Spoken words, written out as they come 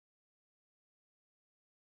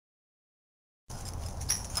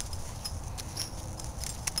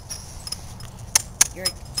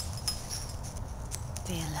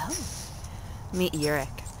Meet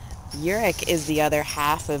Iorek. Iorek is the other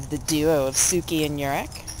half of the duo of Suki and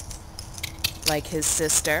Iorek. Like his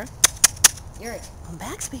sister. Iorek, come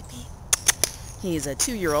back, sweet pea. He's a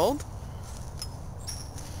 2-year-old.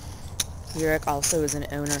 Iorek also is an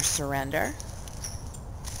owner surrender.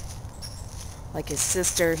 Like his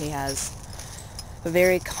sister, he has a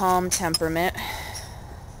very calm temperament.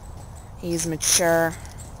 He's mature,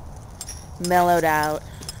 mellowed out,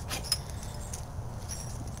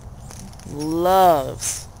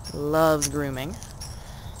 loves grooming.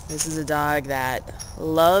 This is a dog that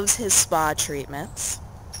loves his spa treatments.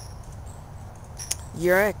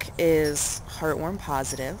 Iorek is heartworm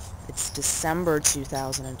positive. It's December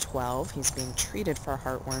 2012. He's being treated for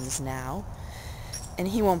heartworms now, and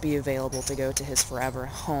he won't be available to go to his forever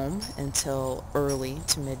home until early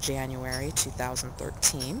to mid-January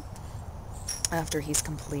 2013 after he's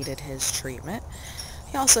completed his treatment.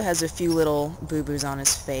 He also has a few little boo-boos on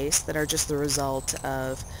his face that are just the result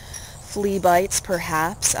of flea bites,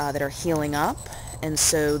 perhaps, that are healing up, and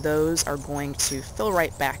so those are going to fill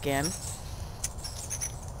right back in.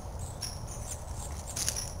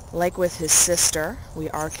 Like with his sister, we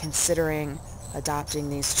are considering adopting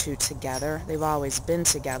these two together. They've always been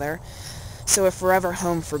together, so a forever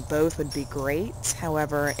home for both would be great.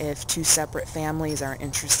 However, if two separate families are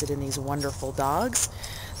interested in these wonderful dogs,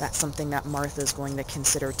 that's something that Martha's going to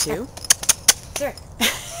consider too. Sure.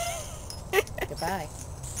 Goodbye.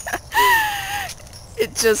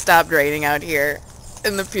 It just stopped raining out here,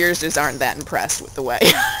 and the Piers just aren't that impressed with the wet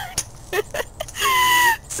yard.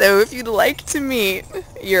 So if you'd like to meet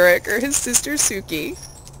Iorek or his sister Suki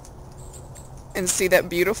and see that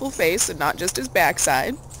beautiful face and not just his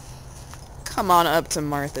backside, come on up to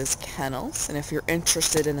Martha's Kennels, and if you're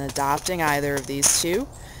interested in adopting either of these two,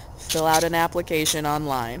 fill out an application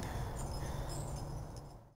online.